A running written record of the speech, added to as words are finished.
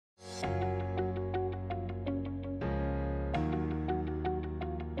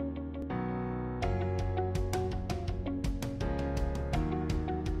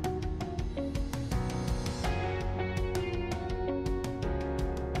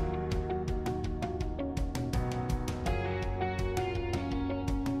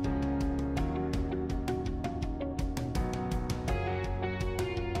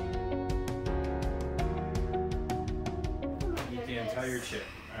chip.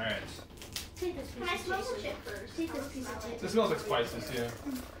 All right. Take this piece Can I of smell the cheese. chip first? Take this piece of cheese. This smells like spices, yeah.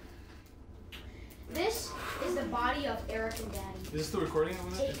 This is the body of Eric and Daddy. Is this still recording over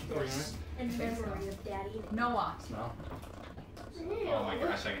there? Take It's recording, this in memory of Daddy. Noah. Smell. Oh my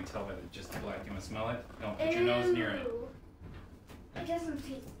gosh, I can tell by just the black. You want to smell it? Don't put your nose near it. It doesn't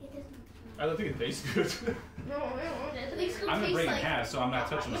taste. It doesn't. I don't think it tastes good. No, it doesn't I'm gonna taste break it in like. half, so I'm not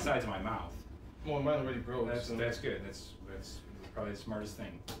touching the sides of my mouth. Well, mine already broke. That's so. good. That's probably the smartest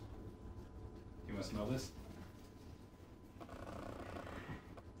thing. You want to smell this?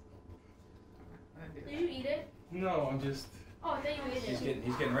 Did you eat it? No, I'm just. Oh, I thought you ate it.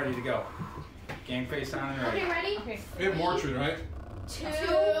 He's getting ready to go. Game face on and ready. Okay, ready? Okay. We have mortuary, right? 2,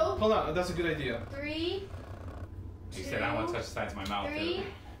 Hold on, that's a good idea. 3. He said I don't want to touch the sides of my mouth. 3.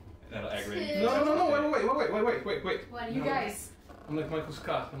 That'll aggravate Two. me. No, wait. What? You guys. I'm like Michael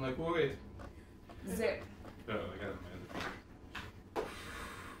Scott. I'm like, wait. Zip. Oh, I got it.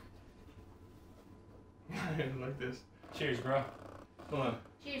 I don't like this. Cheers, bro. Hold on.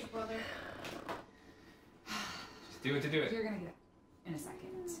 Cheers, brother. Just do it to do it. You're gonna get it in a second.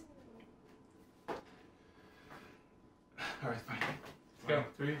 Alright, fine. Let's go.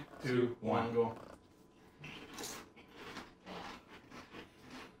 3, 2, 1, go.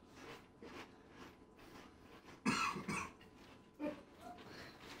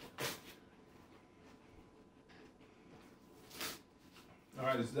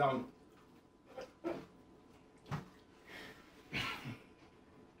 Alright, it's down.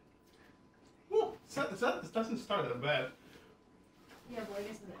 Woo! It doesn't start that bad. Yeah, boy, I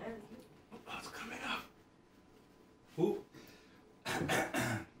guess in the end. Oh, it's coming up. Ooh.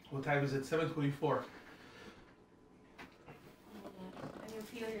 What time is it? 7:24. I can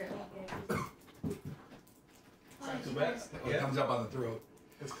feel your It's not too bad. It comes up on the throat.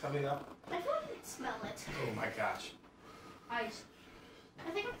 It's coming up. I feel like I can smell it. Oh my gosh. ice.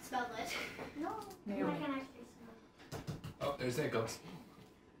 I think I can smell it. No, Naomi. I can actually smell it. Oh, there's hiccups.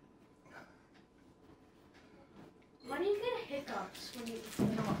 Why do you get hiccups when you eat?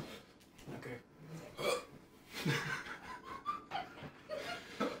 Come on. Okay.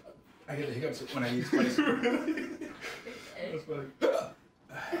 I get the hiccups when I eat spice. That's funny.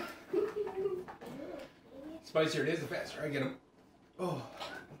 Spicier it is, the faster I get them. Oh.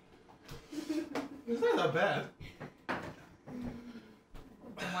 It's not that bad. And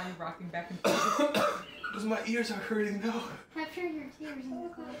why are you rocking back and forth? Because my ears are hurting now. Capture your tears in the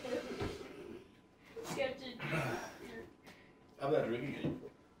cup. I'm not drinking it.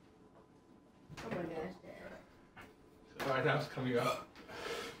 Oh my gosh. Alright, now it's coming up.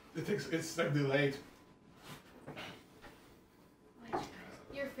 It's like delayed.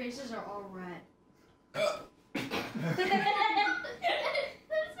 Your faces are all red. That's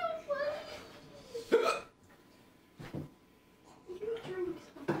so funny. You drink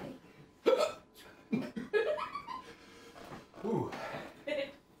something. Ooh.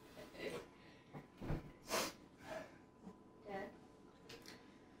 Dad.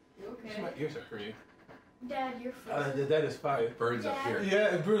 You My okay? ears are hurting. Dad, your face. That is fine. Birds up here.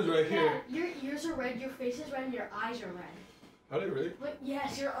 Yeah, it burns right here. Dad, your ears are red, your face is red, and your eyes are red. Are they really? What?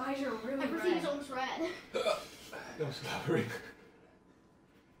 Yes, your eyes are really Everything's red. almost red. I'm slobbering.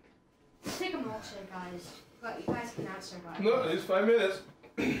 Just take a milkshake, guys. But you guys cannot survive. No, it's 5 minutes.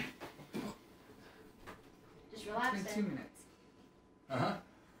 Just relax It's been 2 then. minutes. Uh-huh.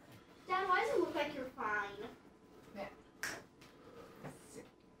 Dad, why does it look like you're fine? Zip.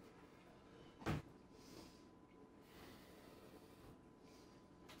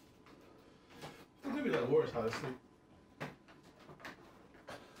 It could be that worse, honestly.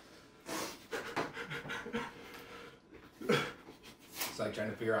 It's like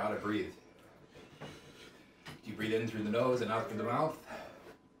trying to figure out how to breathe. Do you breathe in through the nose and out through the mouth?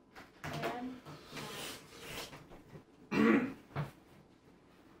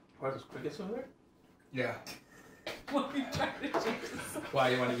 Why, there's crickets over there? Yeah. What are you trying to change this? Why,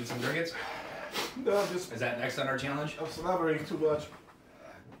 you want to eat some crickets? No, I'm just. Is that next on our challenge? I'm slobbering too much.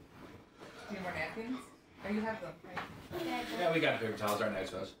 Do you want napkins? Oh, you have them, right? Yeah, we got paper towels right next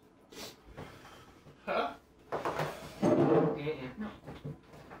to us. Huh?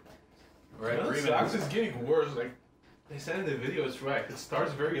 We're at You know, 3 the socks minutes. is getting worse. Like, they said in the video, it's right. It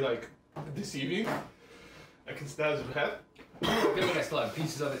starts very, like, deceiving. I can stab his head. I feel like I still have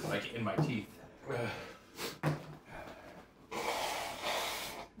pieces of it, like, in my teeth.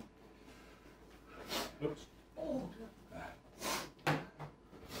 Oops.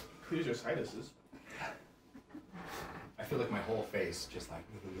 Clears your sinuses. I feel like my whole face just like...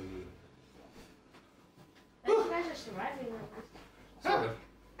 You guys are surviving like this. Sort of.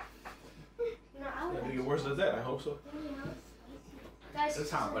 No, I It'll would get worse than that, I hope so. anything else spicy. Guys,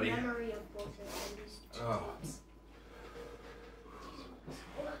 It's hot, a buddy. memory of both of them. These two Oh. times.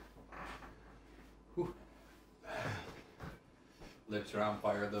 Lips are on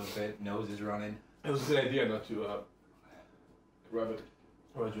fire a little bit. Nose is running. It was a good idea not to rub it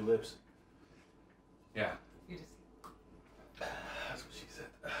around your lips. Yeah. You just. That's what she said.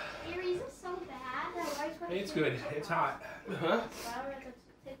 Eerie, is this so bad? That why do I It's good. It's hot. Huh? Why do I have to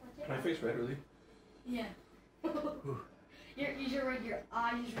take my tip My off? face red, really? Yeah. You're red. Your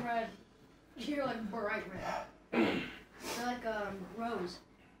eyes red. You're like bright red. You're like rose.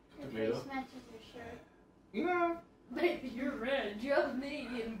 Your Tomato. face matches your shirt. Yeah. Baby, you're red. Just me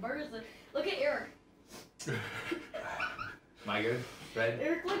in person. Look at Eric. Am I good? Red?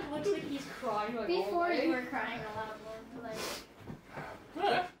 Eric looks like he's crying. Like, Before oh, you were crying a lot more. Like,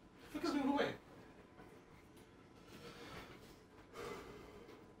 Alright. Fuck is moving away.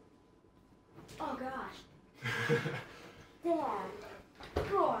 oh gosh. Dad.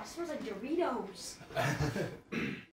 Oh, it smells like Doritos.